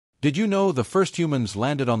Did you know the first humans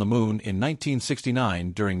landed on the moon in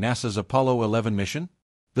 1969 during NASA's Apollo 11 mission?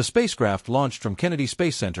 The spacecraft launched from Kennedy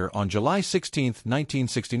Space Center on July 16,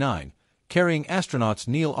 1969, carrying astronauts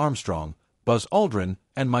Neil Armstrong, Buzz Aldrin,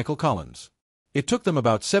 and Michael Collins. It took them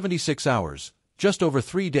about 76 hours, just over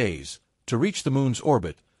 3 days, to reach the moon's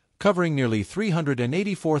orbit, covering nearly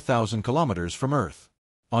 384,000 kilometers from Earth.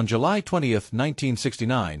 On July 20,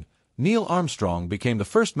 1969, Neil Armstrong became the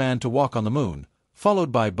first man to walk on the moon,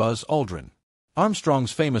 followed by Buzz Aldrin.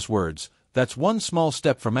 Armstrong's famous words, "That's one small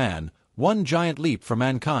step for man, one giant leap for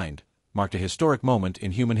mankind," marked a historic moment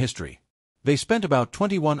in human history. They spent about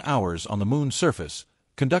 21 hours on the moon's surface,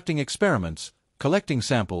 conducting experiments, collecting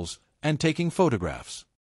samples, and taking photographs.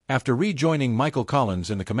 After rejoining Michael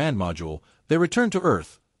Collins in the command module, they returned to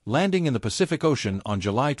Earth, landing in the Pacific Ocean on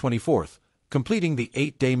July 24, completing the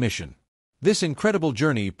 8-day mission. This incredible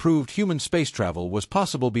journey proved human space travel was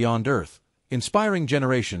possible beyond Earth, inspiring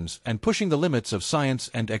generations and pushing the limits of science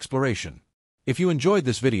and exploration. If you enjoyed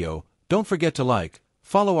this video, don't forget to like,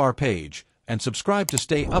 follow our page, and subscribe to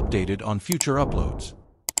stay updated on future uploads.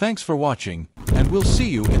 Thanks for watching, and we'll see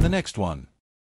you in the next one.